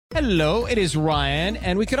Hello, it is Ryan,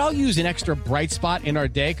 and we could all use an extra bright spot in our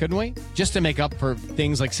day, couldn't we? Just to make up for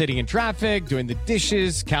things like sitting in traffic, doing the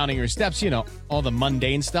dishes, counting your steps, all the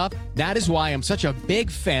mundane stuff. That is why I'm such a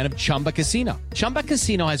big fan of Chumba Casino. Chumba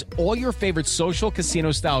Casino has all your favorite social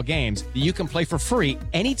casino-style games that you can play for free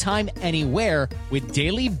anytime, anywhere with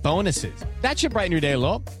daily bonuses. That should brighten your day a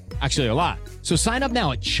little. Actually, a lot. So sign up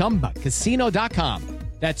now at ChumbaCasino.com.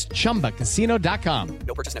 That's ChumbaCasino.com.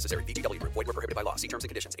 No purchase necessary. VGW Group. Void where prohibited by law. See terms and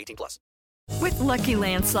conditions. 18+. With Lucky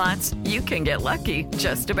Land Slots, you can get lucky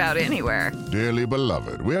just about anywhere. Dearly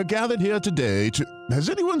beloved, we are gathered here today to... Has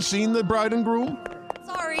anyone seen the bride and groom?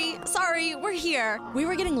 Sorry, we're here. We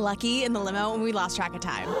were getting lucky in the limo and we lost track of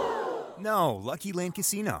time. No, Lucky Land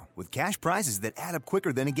Casino, with cash prizes that add up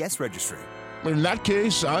quicker than a guest registry. In that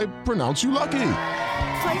case, I pronounce you lucky.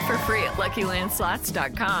 Play for free at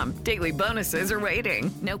LuckyLandSlots.com. Daily bonuses are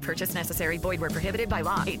waiting. No purchase necessary. Void where prohibited by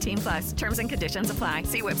law. 18+. Terms and conditions apply.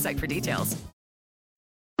 See website for details.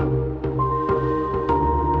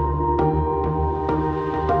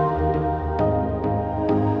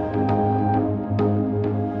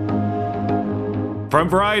 From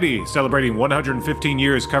Variety, celebrating 115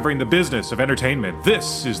 years covering the business of entertainment,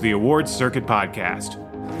 this is the Awards Circuit Podcast.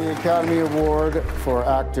 The Academy Award for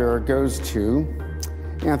Actor goes to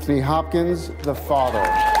Anthony Hopkins, the father.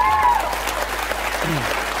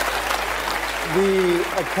 The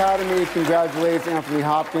Academy congratulates Anthony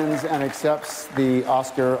Hopkins and accepts the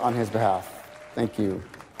Oscar on his behalf. Thank you.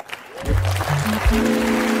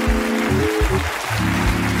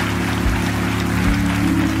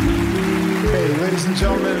 Hey, ladies and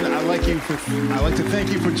gentlemen, I'd like to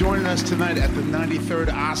thank you for joining us tonight at the 93rd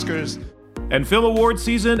Oscars. And film award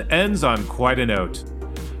season ends on quite a note.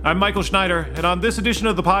 I'm Michael Schneider, and on this edition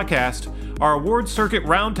of the podcast, our awards circuit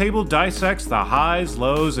roundtable dissects the highs,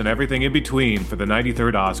 lows, and everything in between for the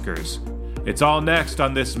 93rd Oscars. It's all next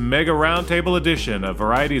on this mega roundtable edition of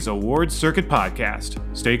Variety's Awards Circuit Podcast.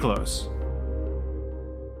 Stay close.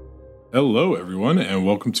 Hello, everyone, and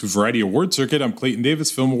welcome to Variety Award Circuit. I'm Clayton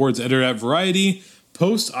Davis, Film Awards editor at Variety,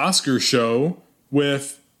 post-Oscar show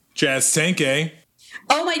with Jazz Sankey.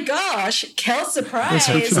 Oh my gosh, Kel surprise. Let's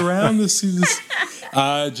switch it around.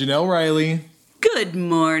 Janelle Riley. Good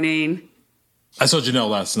morning. I saw Janelle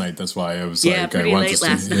last night. That's why I was pretty late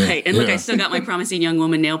last night. And look, I still got my Promising Young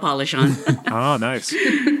Woman nail polish on. Oh, nice.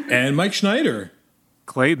 And Mike Schneider.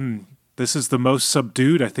 Clayton, this is the most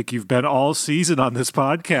subdued I think you've been all season on this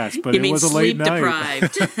podcast, but it was a late night.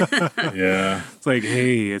 Deprived. Yeah. It's like,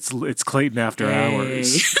 hey, it's Clayton after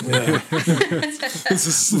hours. Yeah. This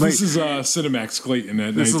is Cinemax Clayton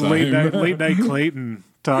at this nighttime. Is late night Clayton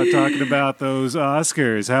talking about those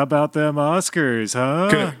Oscars. How about them Oscars,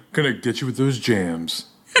 huh? Gonna get you with those jams.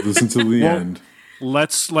 Listen to the end.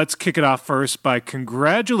 Let's kick it off first by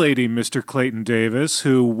congratulating Mr. Clayton Davis,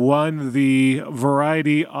 who won the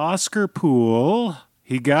Variety Oscar pool.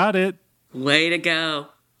 He got it. Way to go.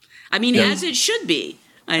 I mean, as it should be.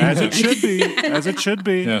 As it should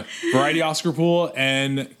be. Yeah. Variety Oscar pool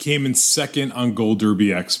and came in second on Gold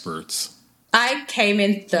Derby Experts. I came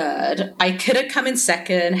in third. I could have come in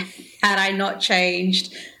second had I not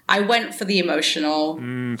changed. I went for the emotional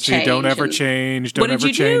change. Don't ever change. Don't ever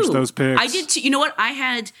change those picks. I did too. You know what? I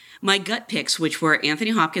had my gut picks, which were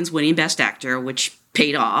Anthony Hopkins winning Best Actor, which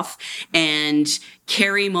paid off, and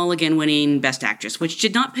Carey Mulligan winning Best Actress, which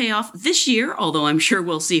did not pay off this year, although I'm sure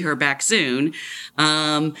we'll see her back soon.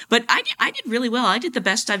 But I did really well. I did the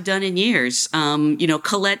best I've done in years.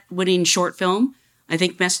 Colette winning short film, I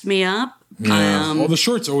think messed me up. Yeah. Well, the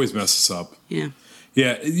shorts always mess us up. Yeah.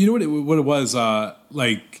 Yeah. You know what it was? I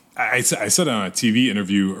said on a TV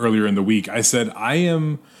interview earlier in the week, I said, I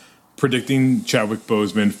am predicting Chadwick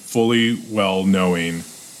Boseman fully well knowing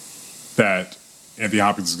that Anthony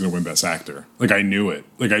Hopkins is going to win Best Actor. Like, I knew it.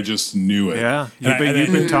 Like, I just knew it. Yeah. You've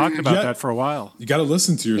been talking about that for a while. You got to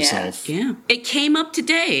listen to yourself. Yeah. It came up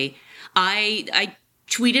today. I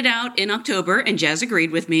tweeted out in October, and Jazz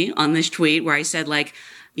agreed with me on this tweet where I said,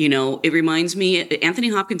 it reminds me, Anthony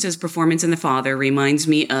Hopkins' performance in The Father reminds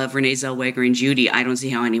me of Renee Zellweger and Judy. I don't see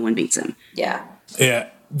how anyone beats him. Yeah. Yeah.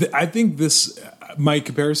 I think my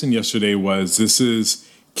comparison yesterday was, this is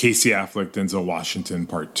Casey Affleck, Denzel Washington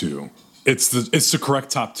Part 2. It's the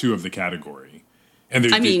correct top two of the category. And they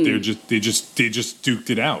just duked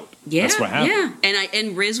it out. Yeah. That's what happened. Yeah.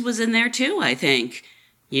 And Riz was in there too, I think.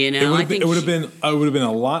 It would have been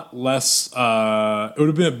a lot less. It would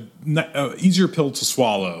have been an easier pill to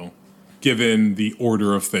swallow, given the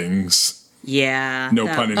order of things. Yeah. No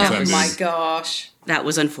pun intended. Oh my gosh, that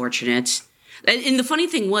was unfortunate. And the funny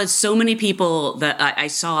thing was, so many people that I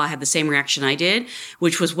saw had the same reaction I did,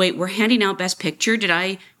 which was, wait, we're handing out Best Picture. Did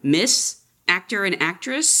I miss actor and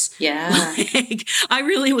actress. Yeah. Like, I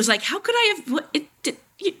really was like, how could I have...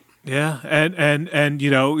 Yeah, and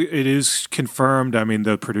you know, it is confirmed. I mean,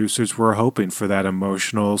 the producers were hoping for that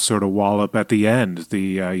emotional sort of wallop at the end.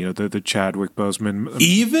 The Chadwick Boseman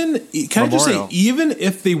even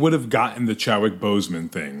if they would have gotten the Chadwick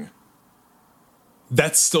Boseman thing,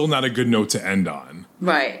 that's still not a good note to end on.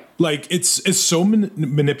 Right. Like it's so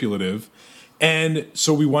manipulative, and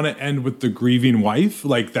so we want to end with the grieving wife.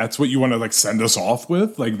 Like that's what you want to like send us off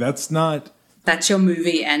with. Like that's not. That's your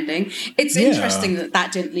movie ending. It's interesting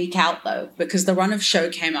that didn't leak out, though, because the run of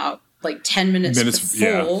show came out like 10 minutes before.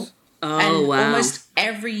 Yeah. Oh, wow. Almost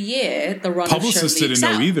every year, the run of show Publicists leaks didn't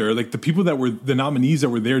know out. either. Like the people that were the nominees that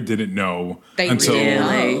were there didn't know until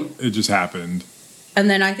it just happened. And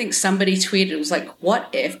then I think somebody tweeted, it was like, what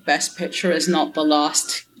if Best Picture is not the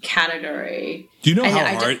last category? Do you know how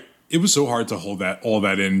hard it was? So hard to hold all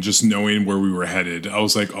that in, just knowing where we were headed. I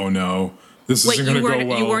was like, oh no. This isn't going to go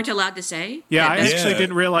well. You weren't allowed to say? Yeah, I actually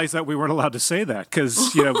didn't realize that we weren't allowed to say that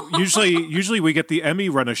because usually we get the Emmy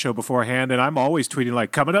run a show beforehand, and I'm always tweeting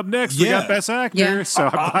like, "Coming up next, we got Best Actor." Yeah. So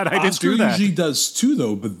I'm glad I didn't do that. Oscar usually does too,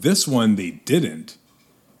 though, but this one they didn't,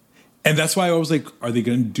 and that's why I was like, "Are they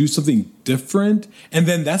going to do something different?" And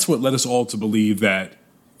then that's what led us all to believe that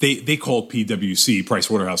they called PwC,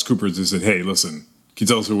 PricewaterhouseCoopers, and said, "Hey, listen, can you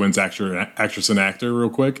tell us who wins actress and actor real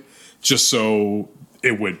quick, just so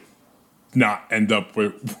it would." Not end up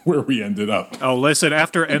where we ended up. Oh, listen,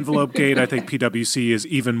 after Envelope Gate, I think PwC is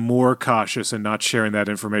even more cautious in not sharing that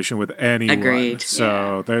information with anyone. Agreed.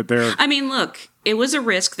 So they're... I mean, look, it was a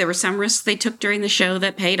risk. There were some risks they took during the show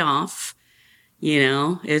that paid off. You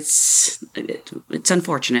know, it's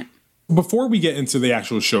unfortunate. Before we get into the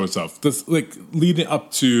actual show itself, this, like leading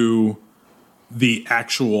up to the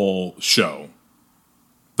actual show,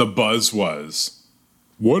 the buzz was,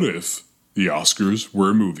 what if the Oscars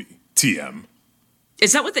were a movie? TM.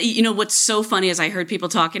 Is that what what's so funny is I heard people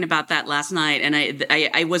talking about that last night, and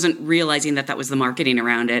I wasn't realizing that was the marketing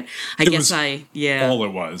around it. All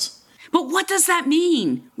it was. But what does that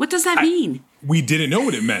mean? What does that mean? We didn't know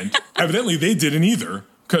what it meant. Evidently, they didn't either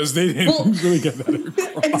because they didn't really get that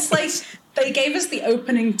across. It's like they gave us the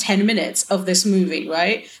opening 10 minutes of this movie,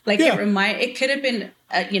 right? Like it could have been,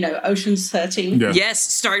 Ocean's 13. Yeah. Yes,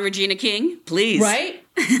 starring Regina King, please. Right?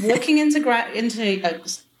 Walking into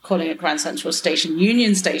calling it Grand Central Station,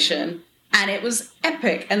 Union Station, and it was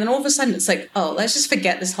epic. And then all of a sudden, it's like, oh, let's just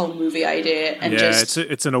forget this whole movie idea and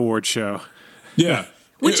it's an award show. Yeah,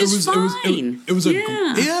 which is fine. It was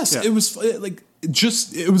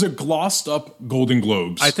a glossed up Golden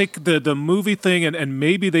Globes. I think the movie thing, and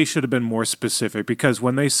maybe they should have been more specific, because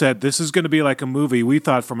when they said this is going to be like a movie, we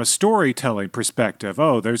thought from a storytelling perspective,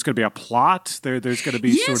 there's going to be a plot, there's going to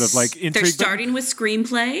be sort of like intrigue. They're starting with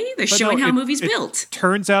screenplay. They're showing how a movie's built.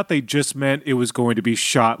 Turns out they just meant it was going to be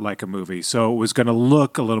shot like a movie. So it was going to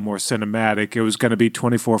look a little more cinematic. It was going to be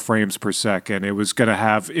 24 frames per second. It was going to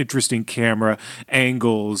have interesting camera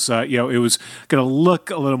angles. It was going to look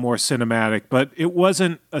a little more cinematic, but it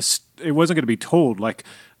wasn't going to be told like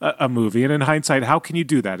a movie. And in hindsight, how can you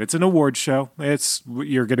do that? It's an award show.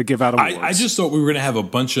 You're going to give out awards. I just thought we were going to have a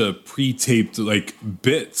bunch of pre-taped like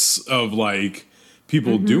bits of like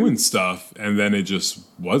people doing stuff, and then it just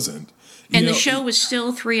wasn't. And the show was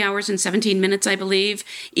still 3 hours and 17 minutes, I believe,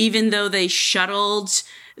 even though they shuttled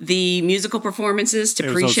the musical performances to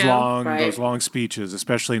pre-show. Those long speeches,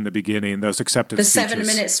 especially in the beginning, those acceptance speeches. The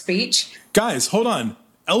 7-minute speech. Guys, hold on.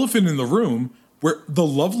 Elephant in the room, where the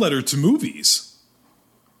love letter to movies.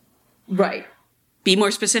 Right. Be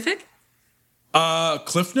more specific?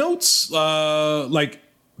 Cliff notes, like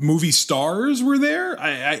movie stars were there.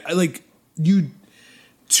 I like you.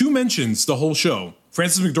 2 mentions the whole show.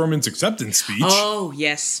 Frances McDormand's acceptance speech. Oh,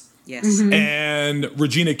 yes. Yes. Mm-hmm. And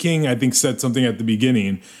Regina King, I think, said something at the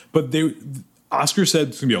beginning. But Oscar said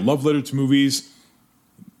it's going to be a love letter to movies.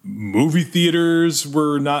 Movie theaters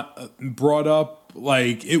were not brought up.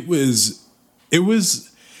 Like, it was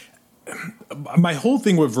my whole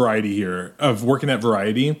thing with Variety here, of working at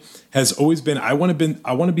Variety, has always been I want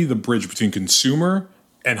to be the bridge between consumer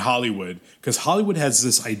and Hollywood, because Hollywood has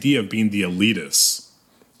this idea of being the elitists.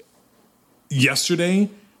 Yesterday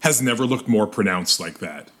has never looked more pronounced like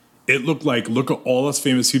that. It looked like, look at all us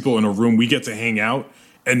famous people in a room we get to hang out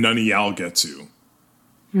and none of y'all get to.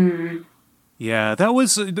 Hmm. Yeah, that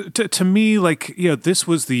was to me like, this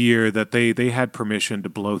was the year that they had permission to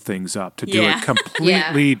blow things up, to do it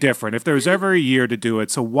completely different. If there was ever a year to do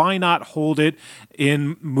it, so why not hold it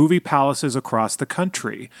in movie palaces across the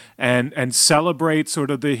country and celebrate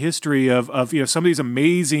sort of the history of some of these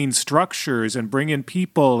amazing structures and bring in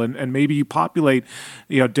people and maybe you populate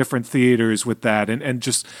different theaters with that and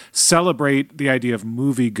just celebrate the idea of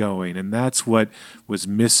movie going, and that's what was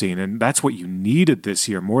missing, and that's what you needed this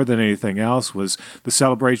year more than anything else was the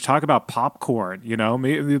celebration. Talk about popcorn,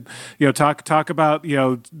 talk about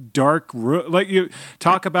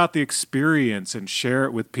talk about the experience and share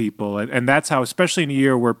it with people, and that's how, especially in a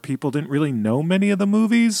year where people didn't really know many of the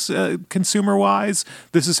movies consumer wise,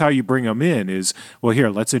 this is how you bring them in. Is here,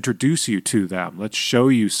 let's introduce you to them, let's show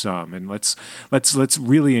you some, and let's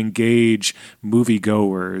really engage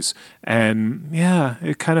moviegoers. And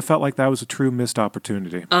it kind of felt like that was a true missed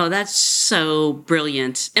opportunity. Oh, that's so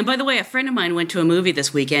brilliant. And by the way, a friend of mine went to a movie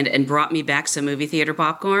this weekend and brought me back some movie theater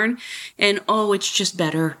popcorn. And it's just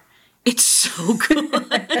better. It's so good.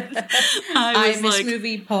 I miss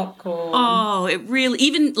movie popcorn. Oh, it really,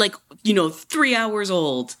 even 3 hours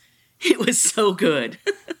old. It was so good.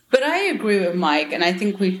 But I agree with Mike, and I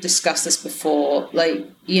think we've discussed this before.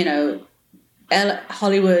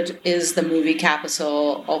 Hollywood is the movie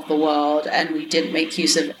capital of the world, and we didn't make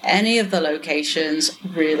use of any of the locations,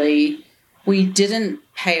 really. We didn't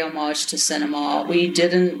pay homage to cinema. We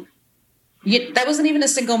didn't... There wasn't even a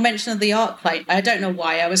single mention of the ArcLight. I don't know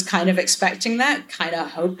why. I was kind of expecting that, kind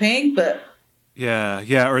of hoping, but... Yeah,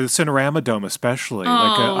 or the Cinerama Dome especially.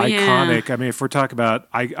 Iconic. I mean, if we're talking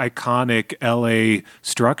about iconic LA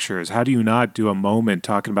structures, how do you not do a moment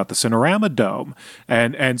talking about the Cinerama Dome?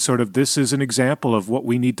 And sort of this is an example of what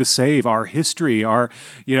we need to save, our history, our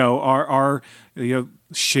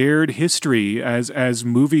shared history as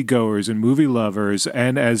moviegoers and movie lovers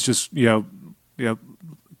and as just,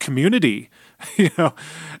 community. So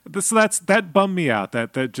that bummed me out.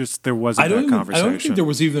 That just there wasn't that conversation. I don't think there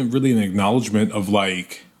was even really an acknowledgement of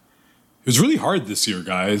it was really hard this year,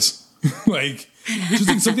 guys.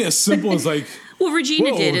 Just something as simple as well,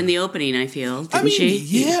 Regina did in the opening. I feel, didn't she?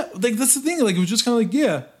 Yeah, that's the thing. It was just kind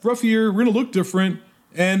of rough year. We're gonna look different.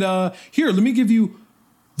 And here, let me give you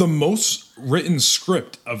the most written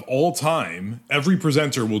script of all time. Every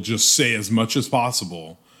presenter will just say as much as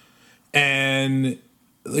possible, and.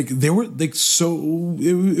 They were so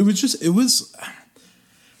it was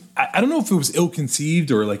I don't know if it was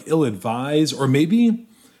ill-conceived or ill-advised, or maybe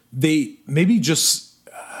just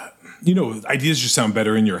ideas just sound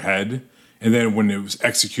better in your head, and then when it was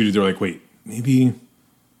executed they're wait, maybe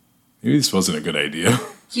this wasn't a good idea.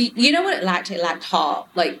 You know what it lacked? It lacked heart.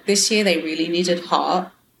 This year they really needed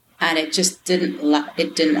heart, and it just didn't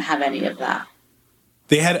have any of that.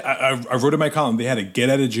 They had, I wrote in my column, they had a get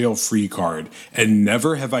out of jail free card, and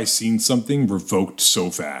never have I seen something revoked so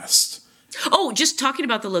fast. Oh, just talking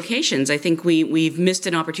about the locations, I think we've missed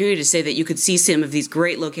an opportunity to say that you could see some of these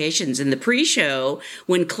great locations in the pre-show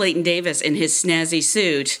when Clayton Davis in his snazzy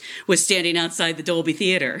suit was standing outside the Dolby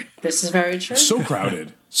Theater. This is very true. So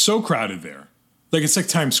crowded there. It's like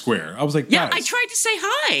Times Square. I was like, yeah, guys. I tried to say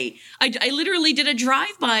hi. I literally did a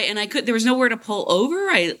drive-by and there was nowhere to pull over.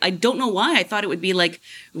 I don't know why. I thought it would be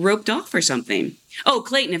roped off or something. Oh,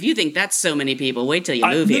 Clayton, if you think that's so many people, wait till you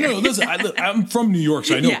move here. No, listen, I'm from New York,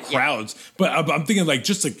 so I know crowds. Yeah. But I'm thinking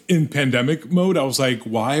just in pandemic mode, I was like,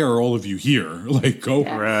 why are all of you here? Go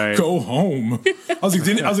home. I was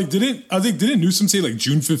like, didn't Newsom say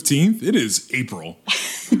June 15th? It is April.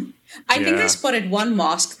 I think they spotted one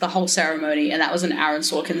mask the whole ceremony, and that was an Aaron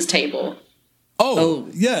Sorkin's table. Oh,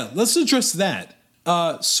 yeah. Let's address that.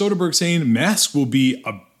 Soderbergh saying mask will be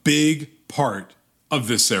a big part of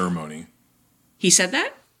this ceremony. He said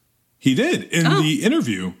that? He did in the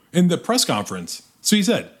interview, in the press conference. So he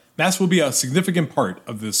said, mask will be a significant part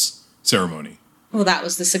of this ceremony. Well, that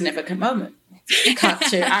was the significant moment. Cut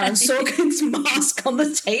to Aaron Sorkin's mask on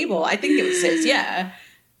the table. I think it was his, yeah.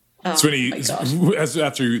 Oh, so when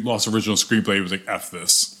after he lost original screenplay, he was like, F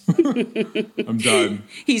this. I'm done.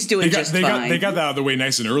 He's doing just fine. They got that out of the way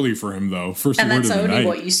nice and early for him, though. First and word of that's the only night.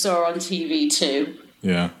 what you saw on TV, too.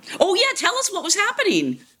 Yeah. Oh, yeah. Tell us what was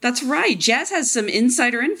happening. That's right. Jazz has some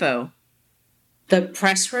insider info. The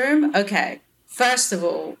press room? Okay. First of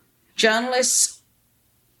all, journalists...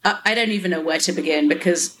 I don't even know where to begin,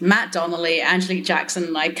 because Matt Donnelly, Angelique Jackson,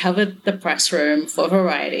 and I covered the press room for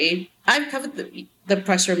Variety. I've covered the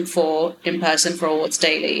press room in person for Awards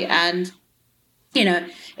Daily, and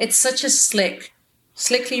it's such a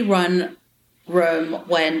slickly run room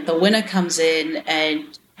when the winner comes in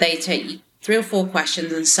and they take 3 or 4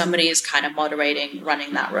 questions and somebody is kind of moderating,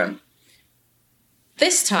 running that room.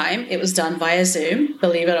 This time it was done via Zoom,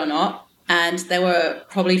 believe it or not. And there were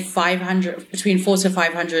probably between 400 to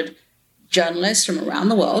 500 journalists from around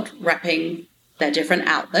the world repping their different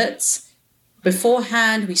outlets.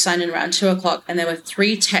 Beforehand, we signed in around 2:00 and there were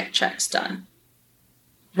 3 tech checks done.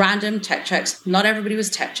 Random tech checks. Not everybody was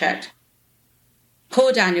tech checked.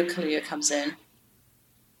 Poor Daniel Kaluuya comes in,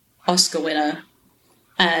 Oscar winner,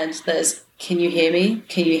 and there's, "Can you hear me?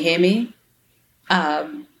 Can you hear me?"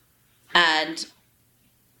 And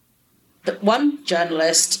the one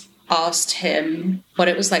journalist asked him what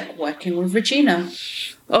it was like working with Regina.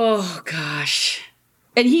 Oh, gosh.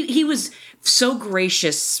 And he was so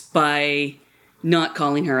gracious by not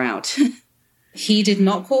calling her out. He did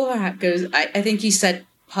not call her out. I think he said,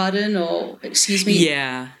 "Pardon," or "Excuse me."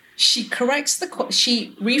 Yeah. She corrects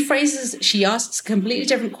she rephrases, she asks a completely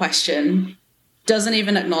different question, doesn't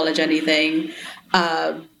even acknowledge anything.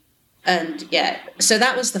 And yeah, so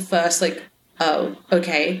that was the first, like, oh,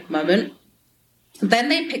 okay, moment. Then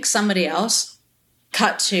they pick somebody else,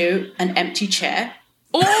 cut to an empty chair.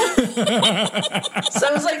 Oh! So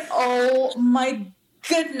I was like, oh my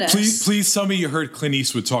goodness. Please tell me you heard Clint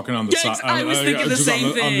Eastwood talking on the side. I was thinking the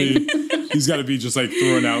same thing. He's got to be just like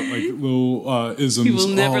throwing out like little isms. He will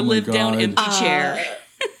never live down empty chair.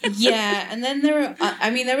 Yeah, and then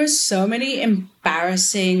there were so many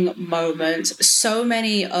embarrassing moments, so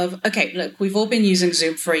many okay, look, we've all been using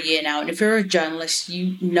Zoom for a year now, and if you're a journalist,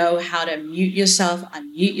 you know how to mute yourself,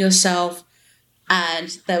 unmute yourself,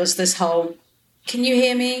 and there was this whole, "Can you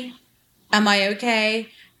hear me? Am I okay?"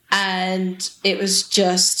 And it was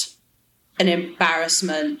just an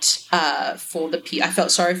embarrassment for the people. I felt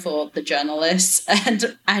sorry for the journalists,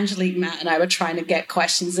 and Angelique, Matt, and I were trying to get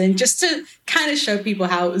questions in just to kind of show people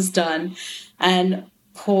how it was done. And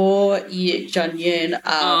poor Jung-yoon.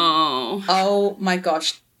 Oh my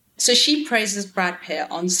gosh. So she praises Brad Pitt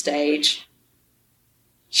on stage.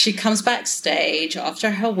 She comes backstage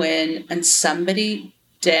after her win, and somebody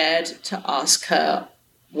dared to ask her,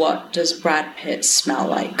 "What does Brad Pitt smell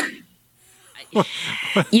like?"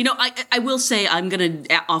 You know, I will say, I'm going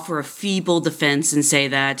to offer a feeble defense and say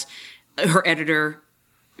that her editor,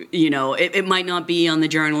 you know, it might not be on the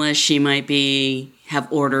journalist. She might have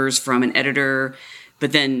orders from an editor.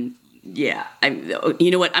 But then, yeah, you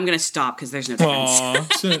know what? I'm going to stop because there's no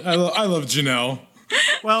defense. I love Janelle.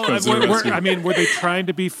 Well, were they trying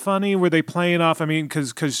to be funny? Were they playing off? I mean,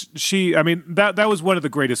 because she, I mean, that was one of the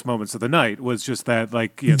greatest moments of the night. Was just that,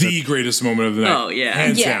 like, the greatest moment of the night. Oh yeah,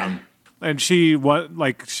 hands down. And she was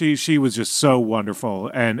she was just so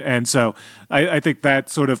wonderful, and so I think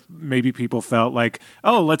that sort of maybe people felt like,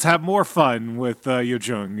 oh, let's have more fun with Yoo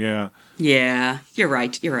Jung. Yeah, you're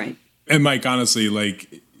right. And Mike, honestly,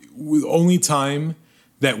 like, the only time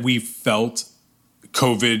that we felt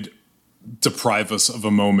COVID deprive us of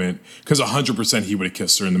a moment, because 100% he would have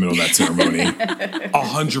kissed her in the middle of that ceremony.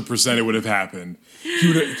 100% it would have happened.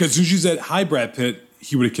 Because when she said, "Hi, Brad Pitt,"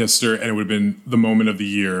 he would have kissed her, and it would have been the moment of the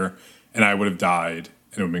year, and I would have died,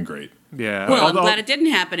 and it would have been great. Yeah. Well, I'm glad it didn't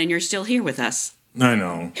happen, and you're still here with us. I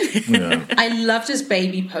know. Yeah. I loved his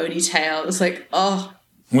baby ponytail. It was like, oh.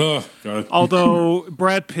 Oh, God. Although,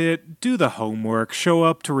 Brad Pitt, do the homework, show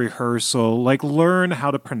up to rehearsal, like, learn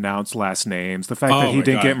how to pronounce last names. The fact that he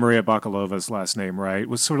didn't get Maria Bakalova's last name right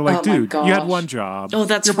was sort of like, dude, you had one job. Oh,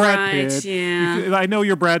 that's you're Brad right. Pitt. Yeah. I know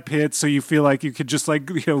you're Brad Pitt, so you feel like you could just, like,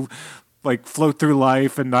 you know, like, float through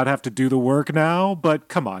life and not have to do the work now, but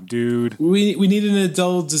come on, dude. We need an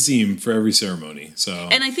Adele Dazeem for every ceremony. So,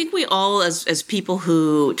 and I think we all, as people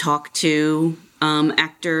who talk to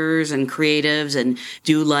actors and creatives and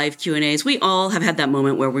do live Q&As, we all have had that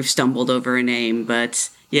moment where we've stumbled over a name. But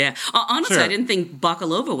yeah, honestly, Sure. I didn't think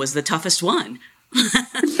Bakalova was the toughest one.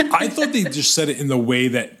 I thought they just said it in the way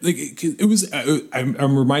that, like, it was.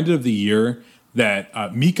 I'm reminded of the year that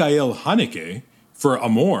Mikael Haneke for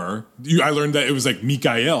Amor. I learned that it was like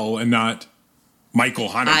Mikael and not Michael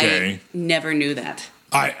Haneke. I never knew that.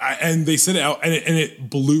 And they said it out, and it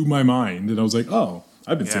blew my mind, and I was like, oh,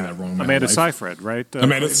 I've been saying that wrong. Amanda my whole life. Seyfried, right?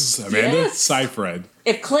 Amanda Seyfried.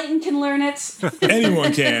 If Clayton can learn it,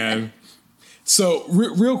 anyone can. So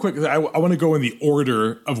real quick, I want to go in the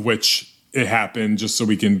order of which it happened, just so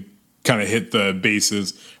we can kind of hit the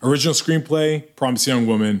bases. Original screenplay, Promised Young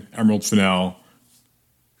Woman, Emerald Fennell.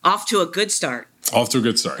 off to a good start. Off to a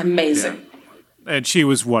good start. Amazing. Yeah. And she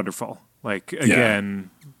was wonderful. Like, again,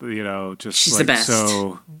 you know, just She's like the best.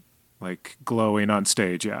 So like glowing on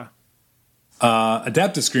stage, yeah.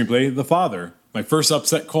 Adapted screenplay, The Father. My first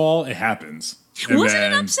upset call, it happens. Was it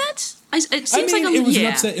an upset? It seems like it was an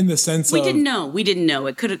upset in the sense we of... didn't know. We didn't know.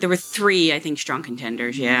 It could. There were 3, I think, strong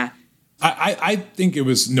contenders. Yeah. I think it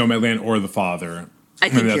was Nomadland or The Father. I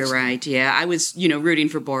think you're right. Yeah, I was, rooting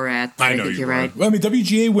for Borat. But I think you're right. Well, I mean,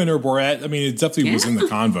 WGA winner Borat. I mean, it definitely was in the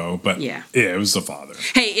convo, but yeah, it was the father.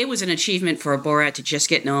 Hey, it was an achievement for Borat to just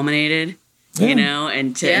get nominated,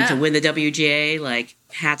 and to win the WGA. Like,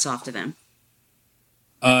 hats off to them.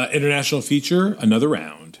 International feature, Another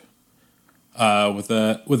Round, with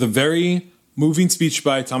a very moving speech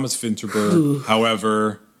by Thomas Vinterberg.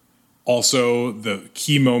 However, also the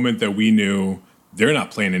key moment that we knew they're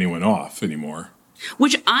not playing anyone off anymore.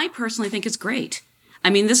 Which I personally think is great.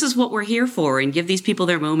 I mean, this is what we're here for, and give these people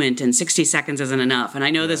their moment, and 60 seconds isn't enough. And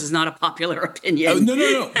I know this is not a popular opinion.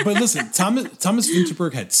 No. But listen, Thomas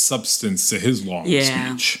Vinterberg had substance to his long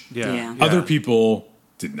speech. Yeah. Other people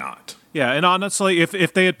did not. Yeah, and honestly,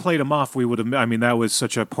 if they had played him off, we would have. I mean, that was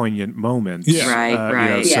such a poignant moment. Yeah,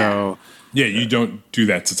 right. So you don't do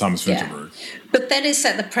that to Thomas Vinterberg. But then it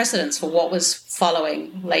set the precedence for what was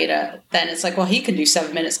following later. Then it's like, well, he can do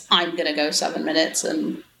 7 minutes. I'm going to go 7 minutes.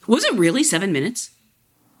 And was it really 7 minutes?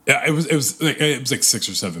 Yeah, it was like 6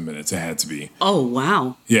 or 7 minutes. It had to be. Oh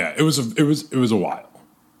wow. Yeah, it was a while.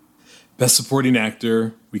 Best Supporting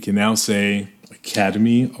Actor, we can now say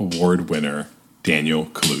Academy Award winner Daniel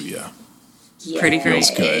Kaluuya. Yeah. Pretty great.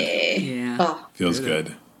 Feels good. Yeah. Feels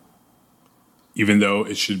good. Even though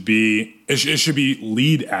it should be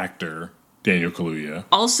lead actor Daniel Kaluuya.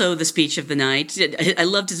 Also, the speech of the night. I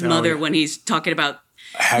loved his mother when he's talking about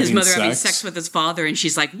his mother having sex with his father, and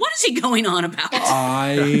she's like, "What is he going on about?"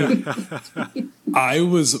 I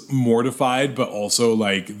was mortified, but also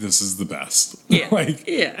like, this is the best.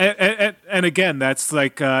 Yeah, And again, that's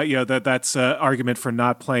like that's an argument for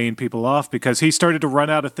not playing people off, because he started to run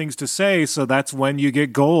out of things to say. So that's when you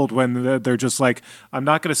get gold, when they're just like, I'm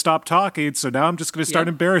not going to stop talking, so now I'm just going to start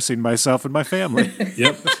embarrassing myself and my family.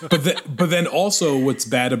 Yep. But then also, what's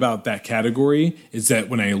bad about that category is that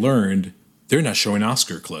when I learned, they're not showing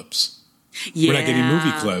Oscar clips. We're not getting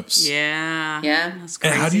movie clips. Yeah. That's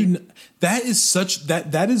crazy. And how do you? That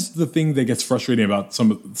is the thing that gets frustrating about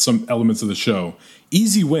some elements of the show.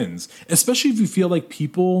 Easy wins, especially if you feel like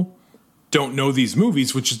people don't know these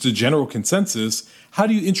movies, which is the general consensus. How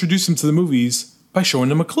do you introduce them to the movies? By showing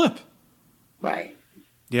them a clip. Right.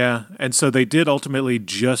 Yeah, and so they did ultimately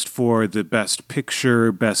just for the best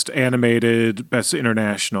picture, best animated, best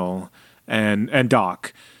international, and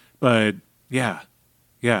doc. But yeah,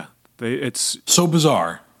 it's so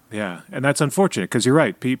bizarre. Yeah, and that's unfortunate, because you're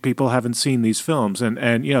right. People haven't seen these films, and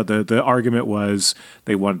the argument was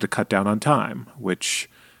they wanted to cut down on time, which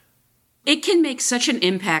it can make such an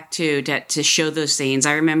impact to show those scenes.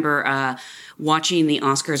 I remember watching the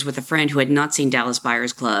Oscars with a friend who had not seen Dallas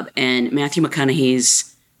Buyers Club, and Matthew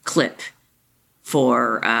McConaughey's clip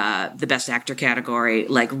for the Best Actor category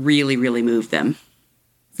really, really moved them.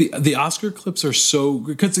 The Oscar clips are so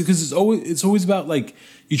good because it's always about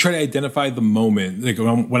you try to identify the moment. Like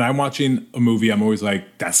when I'm watching a movie, I'm always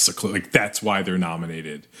like, that's the clip. Like that's why they're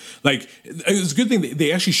nominated. Like it was a good thing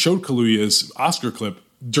they actually showed Kaluuya's Oscar clip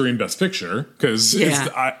during Best Picture, because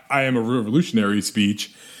I Am a Revolutionary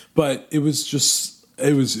speech, but it was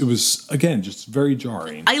again just very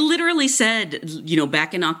jarring. I literally said,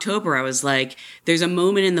 back in October, I was like, there's a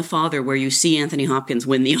moment in The Father where you see Anthony Hopkins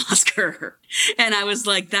win the Oscar. And I was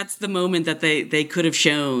like, that's the moment that they could have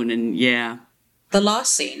shown. And yeah. The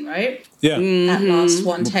last scene, right? Yeah. That last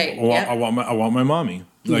one take. I want my mommy.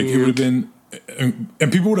 Like it would have been,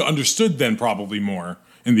 and people would have understood then probably more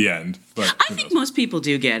in the end. But I think most people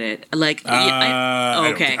do get it. Like, I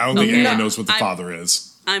don't think anyone knows what The Father is.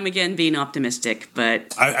 I'm again being optimistic,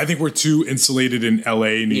 but I think we're too insulated in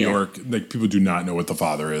LA, New York. Like people do not know what The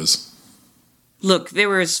Father is. Look, there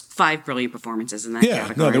was 5 brilliant performances in that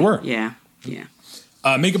category. No, there were. Yeah.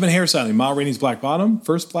 Makeup and hairstyling. Ma Rainey's Black Bottom.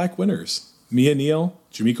 First black winners. Mia Neal,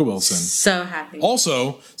 Jamaica Wilson. So happy.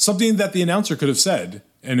 Also, something that the announcer could have said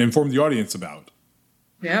and informed the audience about.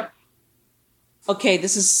 Yep. Okay,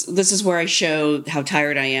 this is where I show how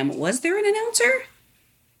tired I am. Was there an announcer?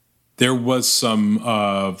 There was some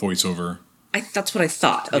voiceover. That's what I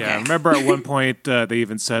thought. Okay. Yeah, I remember at one point they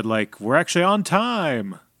even said, we're actually on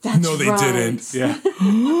time. No, they didn't. Yeah.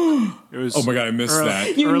 It was. Oh my God, I missed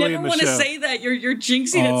that. You never want to say that. You're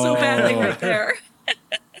jinxing it so badly right there.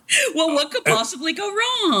 Well, what could possibly go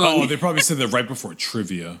wrong? Oh, they probably said that right before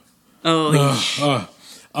trivia. Oh,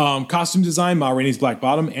 costume design, Ma Rainey's Black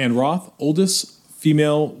Bottom, Anne Roth, oldest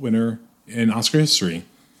female winner in Oscar history.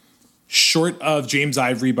 Short of James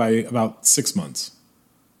Ivory by about 6 months.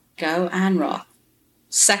 Go Anne Roth.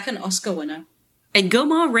 Second Oscar winner. And go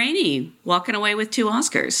Ma Rainey, walking away with 2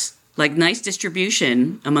 Oscars. Nice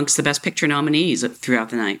distribution amongst the Best Picture nominees throughout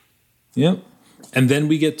the night. Yep. And then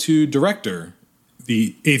we get to director.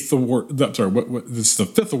 the 8th award. What this is the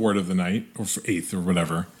 5th award of the night, or 8th or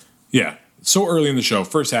whatever. Yeah, so early in the show,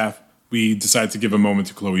 first half, we decided to give a moment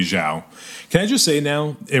to Chloe Zhao. Can I just say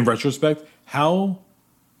now, in retrospect, how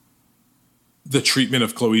the treatment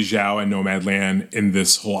of Chloe Zhao and Nomadland in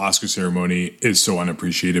this whole Oscar ceremony is so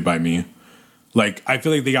unappreciated by me. Like, I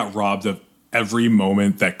feel like they got robbed of every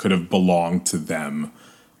moment that could have belonged to them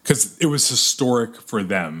because it was historic for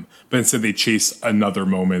them, but instead they chased another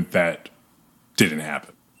moment that didn't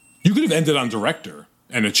happen. You could have ended on director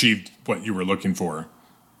and achieved what you were looking for.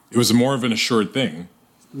 It was more of an assured thing.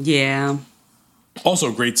 Yeah.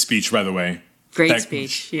 Also, great speech, by the way. Great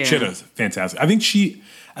speech. Yeah. She had a fantastic. I think she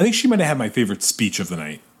might have had my favorite speech of the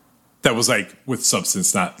night. That was like with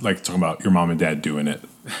substance, not like talking about your mom and dad doing it.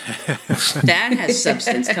 That has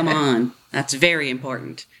substance. Come on. That's very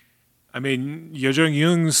important. I mean, Yo Jung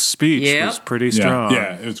Young's speech was pretty strong.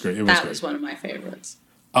 Yeah, it was great. That was one of my favorites.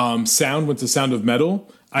 Sound went to Sound of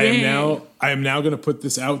Metal. I am now going to put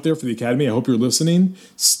this out there for the Academy. I hope you're listening.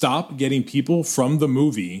 Stop getting people from the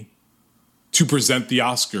movie to present the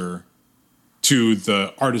Oscar to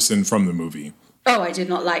the artisan from the movie. Oh, I did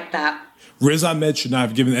not like that. Riz Ahmed should not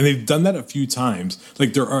have given, and they've done that a few times.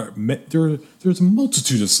 Like there's a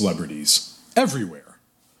multitude of celebrities everywhere.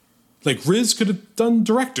 Like Riz could have done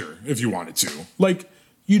director if you wanted to. Like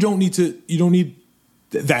you don't need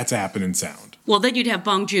that to happen in sound. Well, then you'd have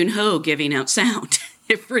Bong Joon-ho giving out sound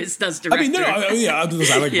if Riz does director. I mean,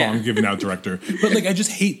 I like Bong giving out director, but like I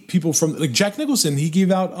just hate people from like Jack Nicholson. He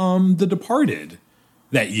gave out The Departed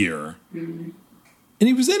that year, and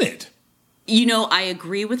he was in it. You know, I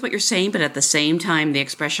agree with what you're saying, but at the same time, the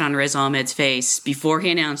expression on Riz Ahmed's face before he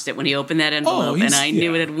announced it, when he opened that envelope, and I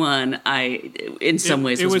knew it had won, in some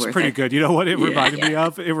ways, it was worth pretty it. good. You know what it reminded me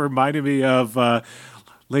of? It reminded me of,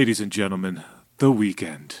 ladies and gentlemen, The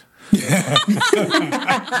Weeknd.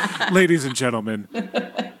 Ladies and gentlemen,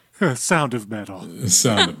 Sound of Metal.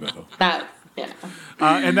 Sound of Metal.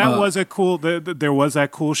 And that was a cool. There was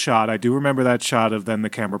that cool shot. I do remember that shot of then the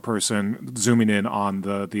camera person zooming in on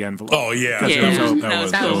the envelope. Oh yeah,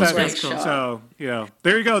 that was great. So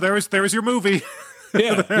there you go. There was your movie.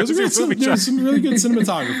 Yeah, there's some really good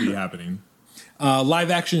cinematography happening. Live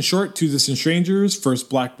action short, Two Distant Strangers, first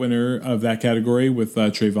black winner of that category with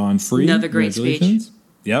Trayvon Free. Another great speech.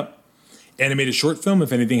 Yep. Animated short film,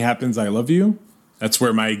 If Anything Happens, I Love You. That's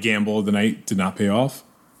where my gamble of the night did not pay off.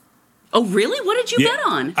 Oh, really? What did you bet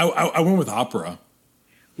on? I went with opera.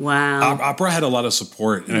 Wow. Opera had a lot of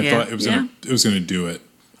support, and I thought it was going to do it.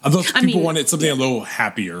 Although people wanted something a little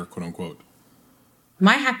happier, quote unquote.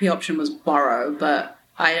 My happy option was Borrow, but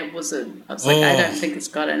I was like, I don't think it's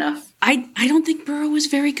got enough. I don't think Burrow was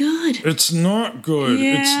very good. It's not good.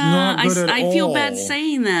 Yeah, it's not good at all. I feel bad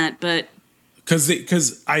saying that, but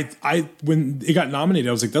because I when it got nominated,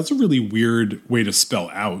 I was like, that's a really weird way to spell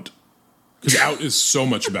out. Because Out is so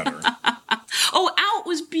much better. Oh, Out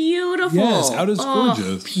was beautiful. Yes, Out is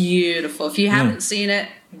gorgeous. Beautiful. If you haven't seen it,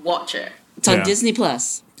 watch it. It's on Disney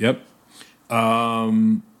Plus. Yep.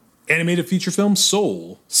 Animated feature film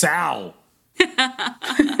Soul. Sal.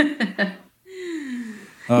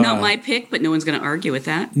 Not my pick, but no one's going to argue with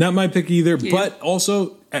that. Not my pick either. Yeah. But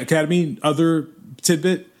also, Academy, other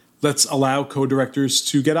tidbit, let's allow co-directors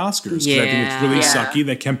to get Oscars. Yeah. I think it's really sucky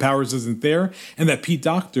that Ken Powers isn't there and that Pete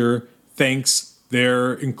Docter thanks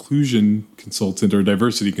their inclusion consultant or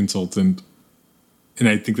diversity consultant. And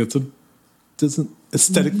I think doesn't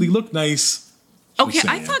aesthetically look nice. Okay,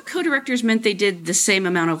 I thought co-directors meant they did the same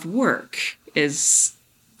amount of work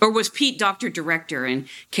or was Pete Docter director and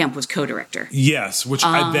Kemp was co-director? Yes, which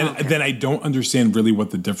then I don't understand really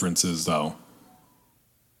what the difference is though.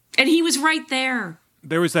 And he was right there.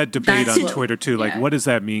 There was that debate on Twitter too, like what does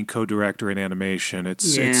that mean, co-director in animation?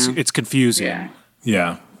 It's confusing.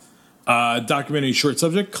 Yeah. Documentary short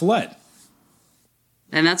subject, Colette.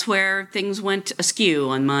 And that's where things went askew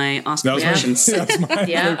on my Oscar predictions. That's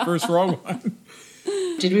my first wrong one.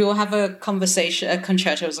 Did we all have a conversation? A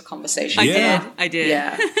concerto was a conversation. I did.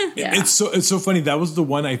 Yeah. It's so funny. That was the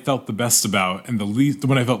one I felt the best about, and the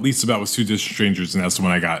one I felt least about was Two Distant Strangers, and that's the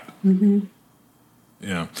one I got. Mm-hmm.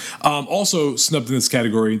 Yeah. Also snubbed in this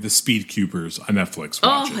category, The Speed Cubers on Netflix.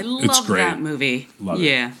 Watch it. I love that movie. Love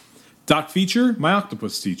it. Doc feature, My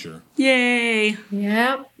Octopus Teacher. Yay.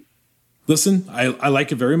 Yep. Listen, I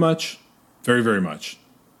like it very much. Very, very much.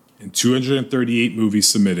 And 238 movies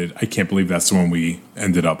submitted. I can't believe that's the one we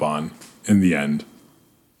ended up on in the end.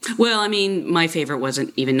 Well, I mean, my favorite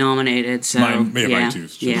wasn't even nominated, so mine too.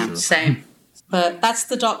 Sure. Same. But that's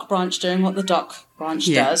the doc branch doing what the doc branch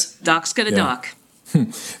does. Doc's gonna doc.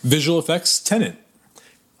 Visual effects, Tenet.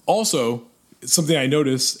 Also, something I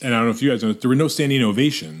noticed, and I don't know if you guys noticed, there were no standing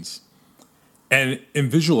ovations. And in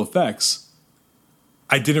visual effects,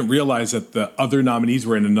 I didn't realize that the other nominees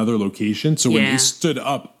were in another location. So when they stood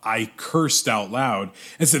up, I cursed out loud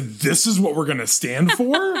and said, "This is what we're going to stand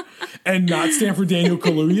for," and not stand for Daniel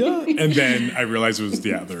Kaluuya. And then I realized it was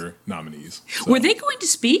the other nominees. So. Were they going to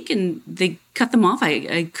speak and they cut them off?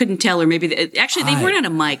 I couldn't tell, or maybe they weren't at a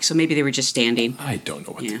mic, so maybe they were just standing. I don't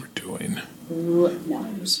know what they were doing. Who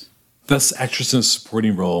knows? Best actress in a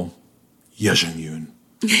supporting role, Ye Jung-yoon,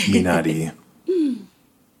 Minari.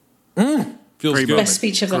 Feels Great good. Best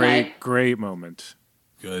speech of the night. Great moment.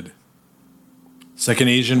 Good. Second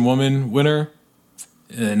Asian woman winner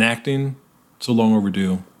in acting. So long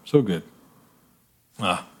overdue. So good.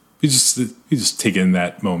 He's just taking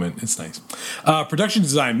that moment. It's nice. Production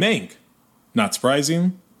design, Mank. Not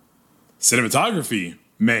surprising. Cinematography,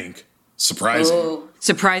 Mank. Surprising. Oh.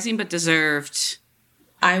 Surprising but deserved.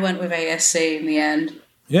 I went with ASC in the end.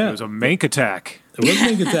 Yeah. It was a Mank attack. It was a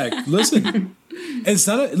Mank attack. Listen. It's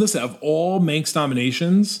not listen, of all Mank's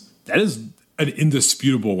nominations, that is an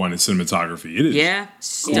indisputable one in cinematography. It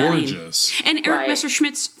is gorgeous. And Eric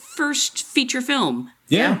Messerschmitt's first feature film.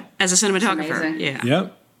 Yeah. As a cinematographer. Yeah.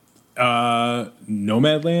 Yep.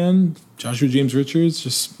 Nomadland, Joshua James Richards,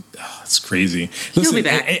 just it's crazy. Listen,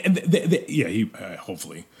 He'll be back.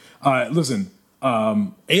 Hopefully. Listen,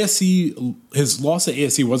 ASC, his loss at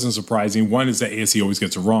ASC wasn't surprising. One is that ASC always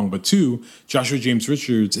gets it wrong, but two, Joshua James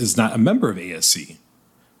Richards is not a member of ASC.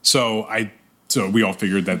 So we all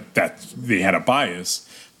figured that they had a bias,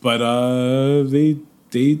 but they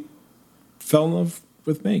fell in love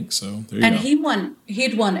with Mank. So there you go. And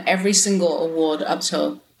he'd won every single award up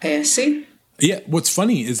till ASC. Yeah, what's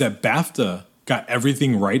funny is that BAFTA got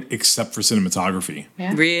everything right except for cinematography.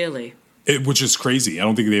 Yeah. Really? Which is crazy. I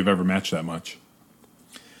don't think they've ever matched that much.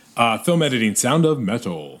 Film editing, Sound of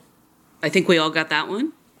Metal. I think we all got that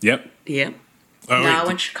one. Yep. Yep. I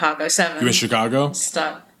went Chicago 7. You went Chicago?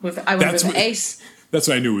 I went with Ace. That's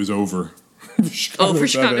what I knew it was over. For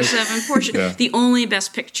Chicago 7. Fortunately, the only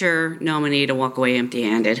Best Picture nominee to walk away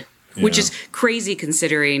empty-handed, which is crazy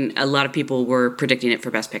considering a lot of people were predicting it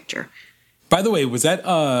for Best Picture. By the way, was that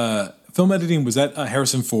film editing? Was that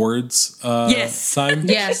Harrison Ford's time?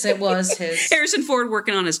 Yes, it was his. Harrison Ford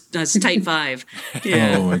working on his Tight Five.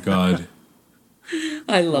 Yeah. Oh my God.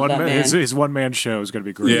 I love that man. His one-man show is going to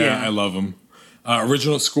be great. Yeah, I love him.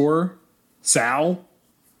 Original score, Sal.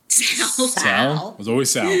 Sal. It was always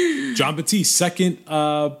Sal. John Batiste, second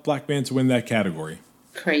black man to win that category.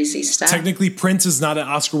 Crazy stuff. Technically, Prince is not an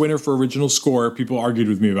Oscar winner for original score. People argued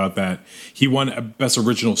with me about that. He won a Best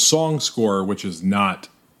Original Song Score, which is not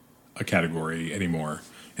a category anymore.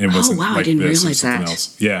 And it wasn't like I didn't this realize or something that.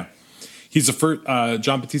 else. Yeah. He's the first,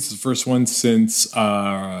 John Batiste is the first one since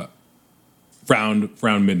Round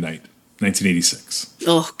Midnight, 1986.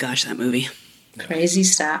 Oh, gosh, that movie. Crazy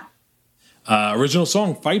stuff. Original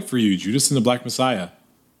song, Fight For You, Judas and the Black Messiah.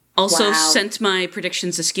 Also sent my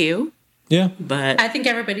predictions askew. Yeah. But I think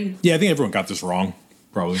everybody... Yeah, I think everyone got this wrong,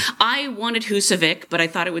 probably. I wanted Husavik, but I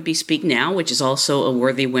thought it would be Speak Now, which is also a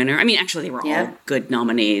worthy winner. I mean, actually, they were all good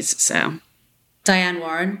nominees, so... Diane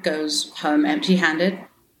Warren goes home empty-handed.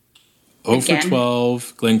 0 for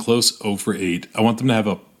 12, Glenn Close 0 for 8. I want them to have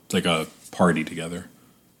a party together.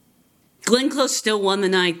 Glenn Close still won the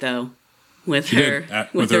night, though, with her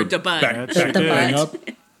debut.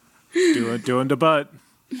 Doing debut.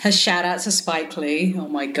 Her shout-out to Spike Lee. Oh,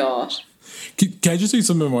 my God. Can I just say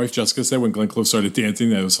something my wife Jessica said when Glenn Close started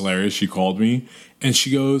dancing? That was hilarious. She called me, and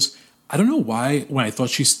she goes, I don't know why, when I thought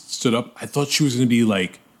she stood up, I thought she was going to be,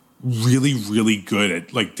 really, really good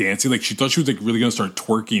at dancing. She thought she was really going to start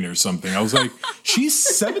twerking or something. I was like, she's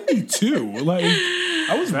 72.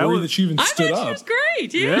 I was worried that she even stood up. She was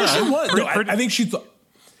great. Yeah. No, she was. No, I think she thought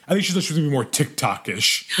she was going to be more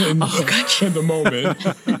TikTok-ish in the moment.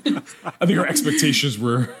 I think her expectations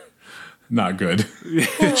were not good.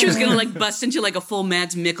 She was going to bust into a full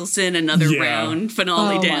Mads Mikkelsen another round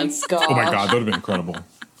finale dance. My God. Oh my God, that would have been incredible.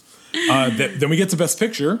 Then we get to Best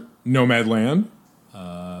Picture, Nomadland.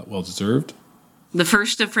 Well deserved. The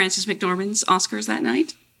first of Frances McDormand's Oscars that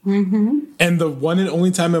night. Mm-hmm. And the one and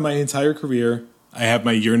only time in my entire career I have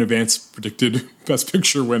my year in advance predicted Best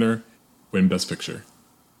Picture winner win Best Picture.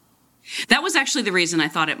 That was actually the reason I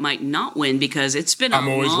thought it might not win, because it's been a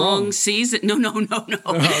long season. No.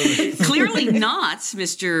 Clearly not,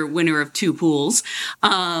 Mr. Winner of Two Pools.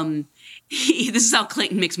 This is how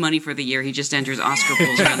Clayton makes money for the year. He just enters Oscar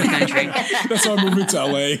pools around the country. That's why I'm moving to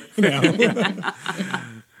LA now.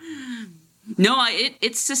 No,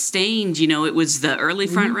 it's sustained. You know, it was the early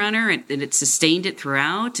front runner, and it sustained it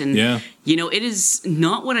throughout. And you know, it is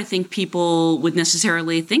not what I think people would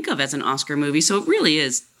necessarily think of as an Oscar movie. So it really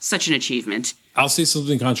is such an achievement. I'll say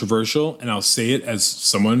something controversial, and I'll say it as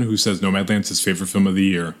someone who says Nomadland's his favorite film of the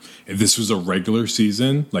year. If this was a regular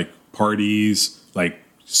season, like parties, like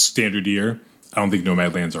standard year, I don't think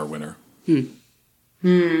Nomadland's our winner.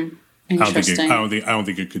 Interesting. I don't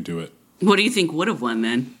think it could do it. What do you think would have won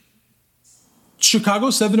then? Chicago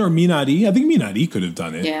 7 or Minari? I think Minari could have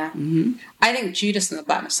done it. Yeah. I think Judas and the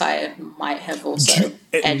Black Messiah might have also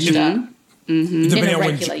edged up in a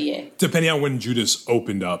regular year. Depending on when Judas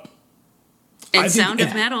opened up. And Sound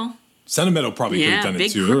of Metal. Sound of Metal probably could have done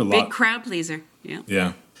it too. There were a lot. Big crowd pleaser. Yeah.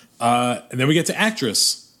 Yeah. And then we get to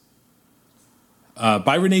actress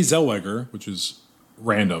by Renee Zellweger, which is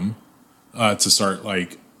random to start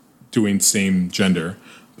like doing same gender.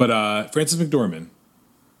 But Frances McDormand.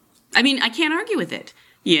 I mean, I can't argue with it.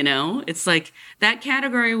 You know, it's like that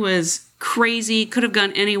category was crazy, could have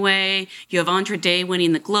gone anyway. You have Andra Day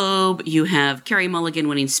winning the Globe. You have Carey Mulligan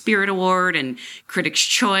winning Spirit Award and Critics'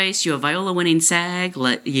 Choice. You have Viola winning SAG,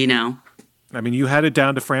 you know. I mean, you had it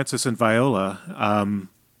down to Frances and Viola.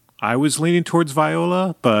 I was leaning towards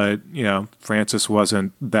Viola, but, you know, Frances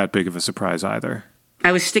wasn't that big of a surprise either.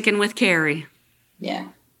 I was sticking with Carey. Yeah.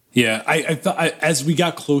 Yeah, I thought as we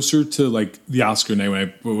got closer to like the Oscar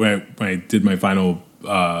night when I did my final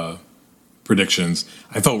predictions,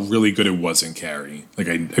 I felt really good it wasn't Carey. Like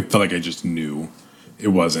I felt like I just knew it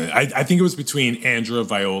wasn't. I think it was between Andra,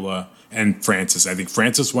 Viola, and Frances. I think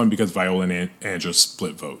Frances won because Viola and Andra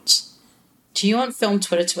split votes. Do you want film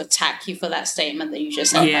Twitter to attack you for that statement that you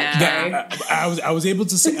just said? Yeah, I was able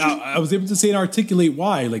to say I was able to say and articulate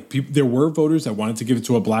why. Like there were voters that wanted to give it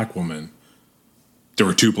to a black woman. There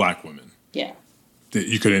were 2 black women. Yeah.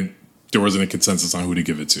 There wasn't a consensus on who to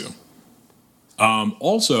give it to.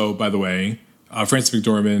 Also, by the way, Frances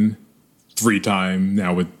McDormand, 3-time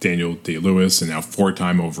now with Daniel Day-Lewis, and now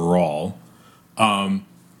 4-time overall. Fun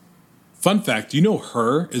fact, do you know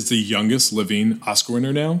her is the youngest living Oscar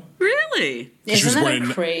winner now? Really? Isn't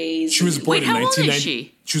that crazy? She was born in how old is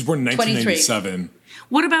she? She was born in 1997.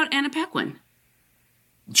 What about Anna Paquin?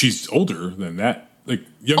 She's older than that. Like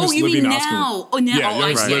youngest you living mean Oscar. now? Oh, now. Yeah,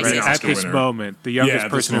 youngest living Right. Oscar At this winner. moment, the youngest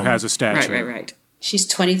person who has a statue. Right. She's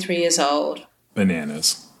 23 years old.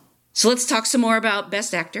 Bananas. So let's talk some more about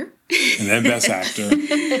Best Actor. And then Best Actor.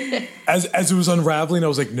 As it was unraveling, I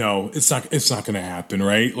was like, no, it's not going to happen,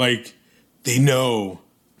 right? Like, they know.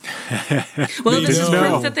 Well, this is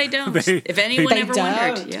proof that they don't. If anyone ever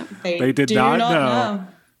wondered. Yeah. They did not know.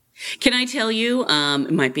 Can I tell you,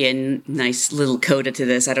 it might be a nice little coda to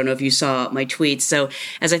this. I don't know if you saw my tweets. So,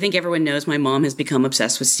 as I think everyone knows, my mom has become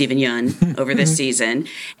obsessed with Steven Yeun over this season.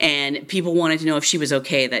 And people wanted to know if she was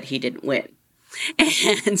okay that he didn't win.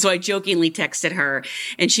 And so I jokingly texted her,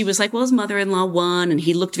 and she was like, well, his mother-in-law won, and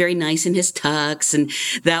he looked very nice in his tux, and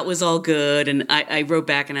that was all good. And I wrote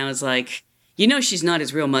back, and I was like, you know she's not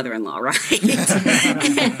his real mother-in-law, right?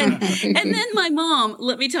 and then my mom,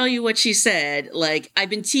 let me tell you what she said. Like, I've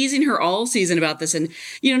been teasing her all season about this, and,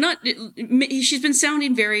 you know, she's been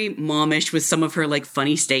sounding very momish with some of her, like,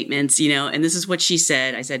 funny statements, you know, and this is what she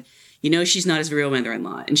said. I said, you know she's not his real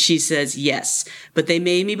mother-in-law. And she says, yes, but they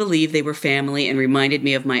made me believe they were family and reminded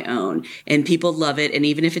me of my own. And people love it, and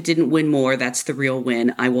even if it didn't win more, that's the real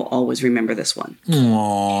win. I will always remember this one.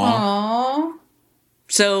 Aww.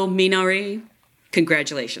 So, Minari,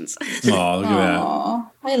 congratulations. Oh, look at that.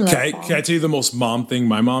 I love that. Can I tell you the most mom thing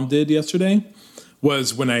my mom did yesterday?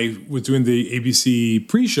 Was when I was doing the ABC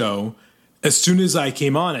pre-show, as soon as I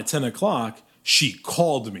came on at 10 o'clock, she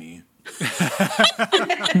called me. And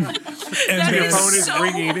your phone is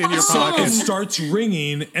ringing in your pocket. It starts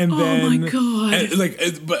ringing, and then oh my god!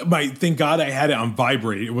 But thank God I had it on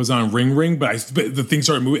vibrate. It was on ring, but the thing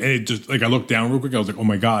started moving, and it just I looked down real quick. I was like, oh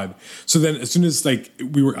my god! So then, as soon as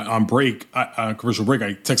we were on break, commercial break,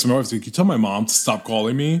 I texted my wife. I said, can you tell my mom to stop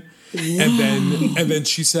calling me? And then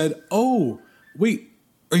she said, oh wait.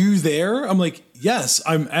 Are you there? I'm like, yes,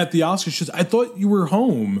 I'm at the Oscars. She says, I thought you were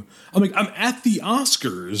home. I'm like, I'm at the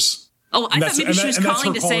Oscars. Oh, I thought maybe she was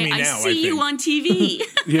calling to say, I see you on TV.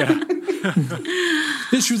 Yeah.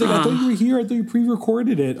 She was like, I thought you were here. I thought you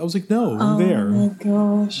pre-recorded it. I was like, no, I'm there. Oh, my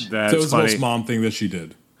gosh. That's that was funny. the most mom thing that she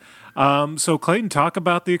did. So Clayton, talk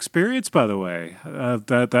about the experience, by the way.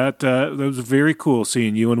 That was very cool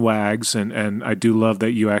seeing you and Wags, and I do love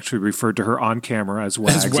that you actually referred to her on camera as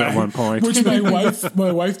Wags at one point. Which my wife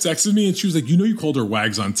texted me, and she was like, you know you called her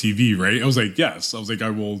Wags on TV, right? I was like, yes. I was like, I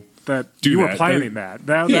will do you that. were planning that.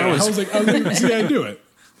 That I was was like, see, I do it.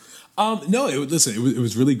 No, it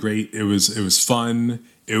was really great. It was fun.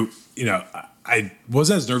 I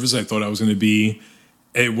wasn't as nervous as I thought I was going to be.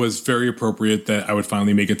 It was very appropriate that I would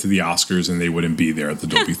finally make it to the Oscars and they wouldn't be there at the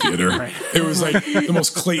Dolby Theater. Right. It was like the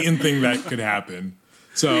most Clayton thing that could happen.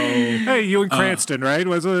 So hey, you and Cranston, right?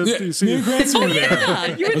 Was it? Yeah, me and Cranston were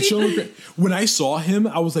there. When I saw him,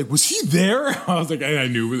 I was like, "Was he there?" I was like, I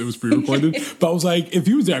knew it was pre-recorded, but I was like, if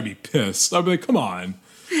he was there, I'd be pissed. I'd be like, "Come on!"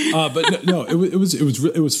 But no, it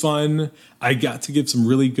was fun. I got to give some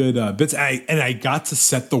really good bits, and I got to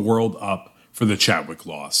set the world up for the Chadwick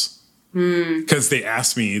loss. Because they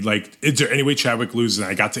asked me, like, is there any way Chadwick loses? And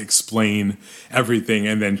I got to explain everything.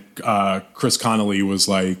 And then Chris Connolly was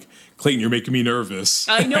like, Clayton, you're making me nervous.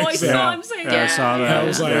 I know, I saw him saying that. I saw that. And I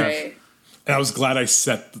was like, and I was glad I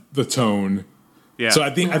set the tone. Yeah. So I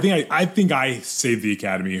think I saved the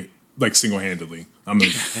Academy like single-handedly. I'm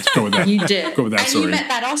gonna go with that. You did. Go with that and story. you met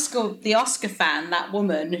the Oscar fan, that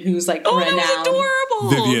woman who's like renowned. That was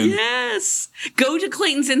adorable. Vivian. Yes. Go to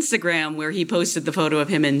Clayton's Instagram where he posted the photo of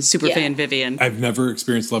him and superfan Vivian. I've never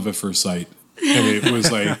experienced love at first sight. And it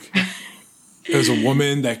was like, there's a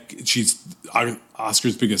woman that she's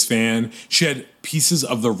Oscar's biggest fan. She had pieces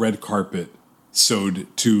of the red carpet sewed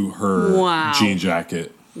to her jean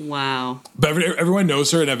jacket. Wow. But everyone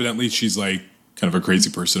knows her, and evidently she's like kind of a crazy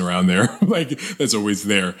person around there. Like, that's always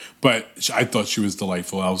there. But I thought she was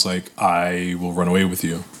delightful. I was like, I will run away with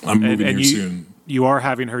you. I'm moving here soon. You are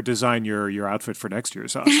having her design your outfit for next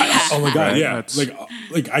year's Oscars. Oh my God, right? yeah.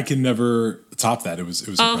 Like I can never top that. It was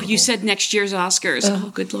incredible. You said next year's Oscars. Oh,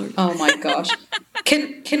 good Lord. Oh my gosh.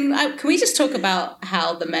 Can we just talk about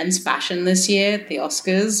how the men's fashion this year, the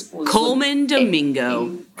Oscars, was Coleman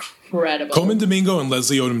Domingo. Incredible. Coleman Domingo and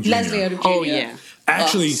Leslie Odom Jr. Oh yeah.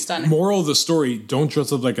 Actually, moral of the story, don't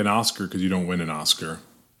dress up like an Oscar because you don't win an Oscar.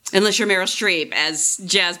 Unless you're Meryl Streep, as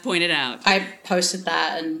Jazz pointed out. I posted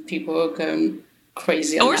that and people were going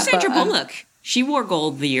crazy on Or that. Sandra Bullock. She wore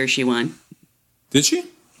gold the year she won. Did she?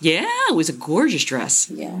 Yeah, it was a gorgeous dress.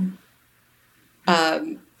 Yeah.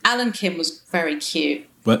 Alan Kim was very cute.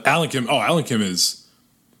 But Alan Kim is...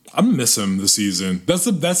 I'm going to miss him this season. That's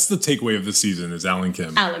the takeaway of the season is Alan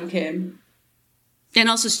Kim. Alan Kim. And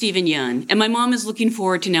also Stephen Yeun. And my mom is looking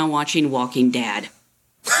forward to now watching Walking Dad.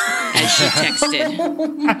 As she texted. Oh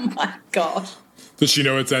my God. Does she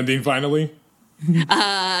know it's ending finally?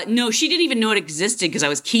 No, she didn't even know it existed because I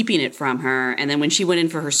was keeping it from her. And then when she went in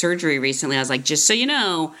for her surgery recently, I was like, just so you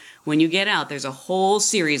know, when you get out, there's a whole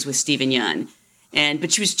series with Stephen Yeun.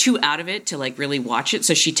 But she was too out of it to like really watch it.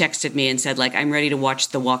 So she texted me and said like, I'm ready to watch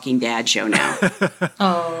the Walking Dad show now.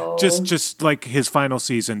 Oh. Just like his final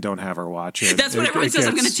season, don't have her watch it. That's what everyone says.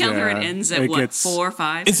 I'm going to tell her it ends at 4 or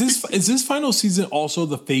 5? Is this final season also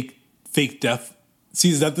the fake death? See,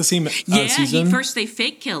 is that the same season? First they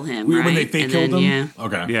fake kill him, right? When they fake killed him? Yeah.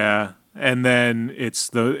 Okay. Yeah. And then it's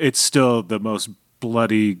still the most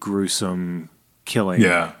bloody, gruesome killing.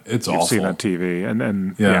 Yeah, it's you've awful. seen on TV.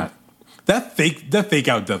 And yeah. That fake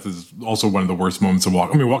out death is also one of the worst moments of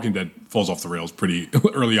Walking Dead falls off the rails pretty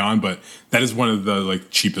early on, but that is one of the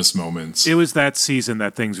like cheapest moments. It was that season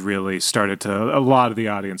that things really started to. A lot of the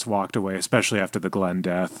audience walked away, especially after the Glenn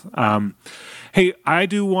death. Hey, I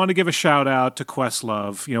do want to give a shout out to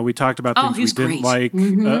Questlove. You know, we talked about things we didn't like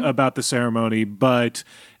about the ceremony, but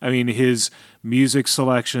I mean, his music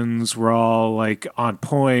selections were all like on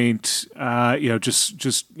point.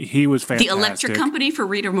 Just he was fantastic. The Electric Company for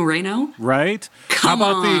Rita Moreno, right? Come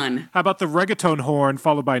on. How about the reggaeton horn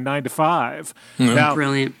followed by 9 to 5? Mm-hmm. Now,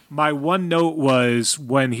 brilliant. My one note was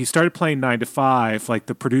when he started playing 9 to 5, like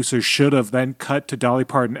the producers should have then cut to Dolly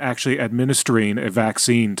Parton actually administering a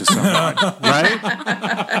vaccine to someone, right?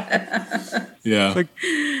 Yeah. Like,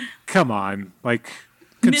 come on, like.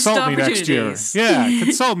 Consult me next year. Yeah,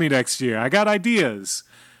 consult me next year. I got ideas.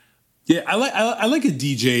 Yeah, I like a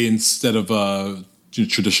DJ instead of a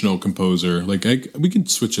traditional composer. Like we can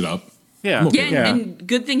switch it up. Yeah. And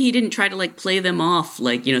good thing he didn't try to like play them off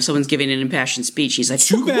like, someone's giving an impassioned speech. He's like,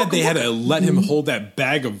 too bad they had to let him hold that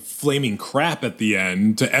bag of flaming crap at the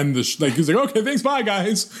end to end the like he's like, okay, thanks, bye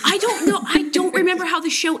guys. I don't know. I don't remember how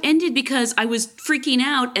the show ended because I was freaking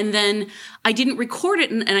out and then I didn't record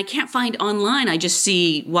it and I can't find online. I just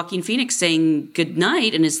see Joaquin Phoenix saying good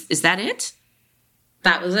night. And is that it?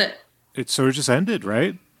 That was it. It sort of just ended,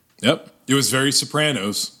 right? Yep. It was very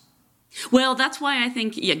Sopranos. Well, that's why I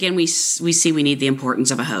think, again, we see we need the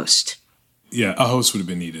importance of a host. Yeah, a host would have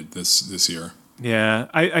been needed this year. Yeah,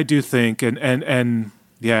 I do think, and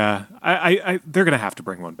yeah, I they're going to have to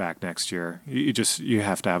bring one back next year. You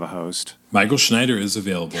have to have a host. Michael Schneider is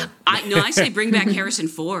available. I say bring back Harrison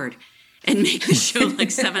Ford. and make the show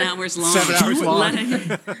like 7 hours long. 7 hours long.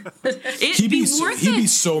 It'd be worth it. He'd be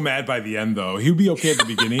so mad by the end, though. He'd be okay at the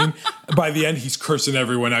beginning. By the end, he's cursing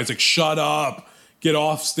everyone. I was like, shut up. Get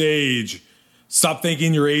off stage. Stop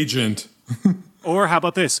thanking your agent. Or how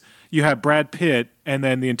about this? You have Brad Pitt, and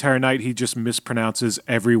then the entire night he just mispronounces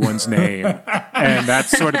everyone's name. And that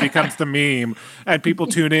sort of becomes the meme. And people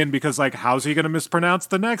tune in because, like, how's he going to mispronounce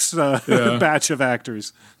the next batch of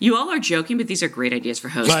actors? You all are joking, but these are great ideas for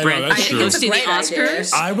hosts. I know, Brad Pitt hosting the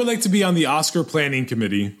Oscars. I would like to be on the Oscar planning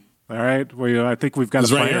committee. All right. Well, I think we've got a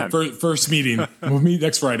plan. Right here. First meeting. We'll meet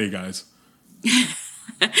next Friday, guys.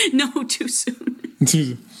 No, too soon.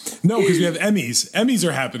 No, because we have Emmys. Emmys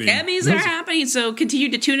are happening. Emmys are happening, so continue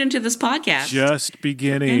to tune into this podcast. Just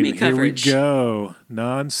beginning. Emmy coverage. Here we go.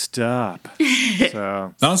 Non-stop.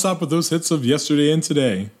 Non-stop with those hits of yesterday and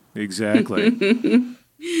today. Exactly.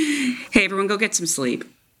 Hey, everyone, go get some sleep.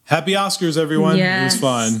 Happy Oscars, everyone. Yes. It was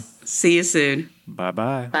fun. See you soon.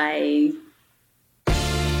 Bye-bye. Bye.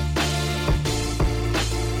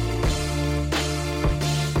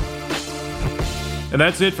 And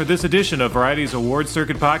that's it for this edition of Variety's Award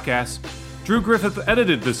Circuit Podcast. Drew Griffith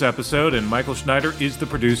edited this episode, and Michael Schneider is the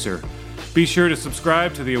producer. Be sure to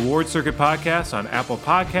subscribe to the Award Circuit Podcast on Apple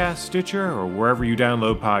Podcasts, Stitcher, or wherever you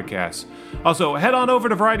download podcasts. Also, head on over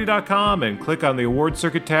to Variety.com and click on the Award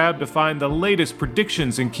Circuit tab to find the latest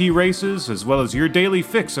predictions and key races, as well as your daily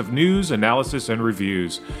fix of news, analysis, and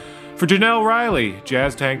reviews. For Janelle Riley,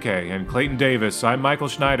 Jazz Tankay, and Clayton Davis, I'm Michael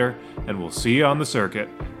Schneider, and we'll see you on the circuit.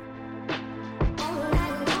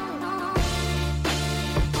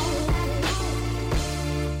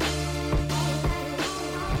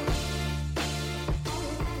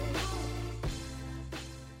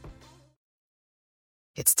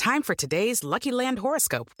 It's time for today's Lucky Land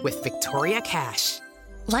horoscope with Victoria Cash.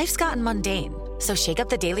 Life's gotten mundane, so shake up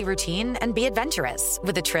the daily routine and be adventurous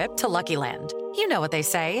with a trip to Lucky Land. You know what they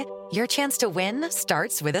say, your chance to win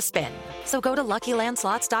starts with a spin. So go to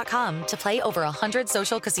LuckyLandSlots.com to play over 100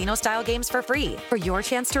 social casino-style games for free for your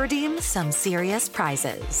chance to redeem some serious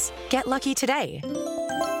prizes. Get lucky today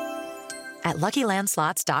at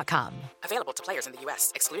LuckyLandSlots.com. Available to players in the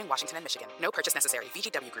U.S., excluding Washington and Michigan. No purchase necessary.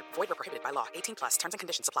 VGW Group. Void where prohibited by law. 18+. Terms and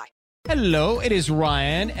conditions apply. Hello, it is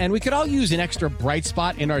Ryan, and we could all use an extra bright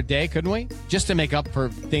spot in our day, couldn't we? Just to make up for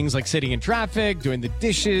things like sitting in traffic, doing the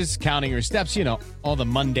dishes, counting your steps, you know, all the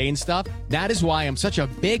mundane stuff. That is why I'm such a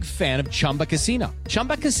big fan of Chumba Casino.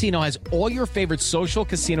 Chumba Casino has all your favorite social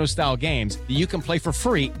casino-style games that you can play for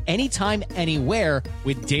free anytime, anywhere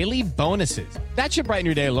with daily bonuses. That should brighten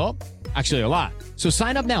your day a little. Actually, a lot. So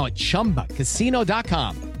sign up now at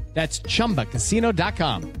ChumbaCasino.com. That's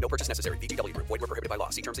ChumbaCasino.com. No purchase necessary. VGW Group. Void where prohibited by law.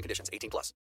 See terms and conditions. 18+.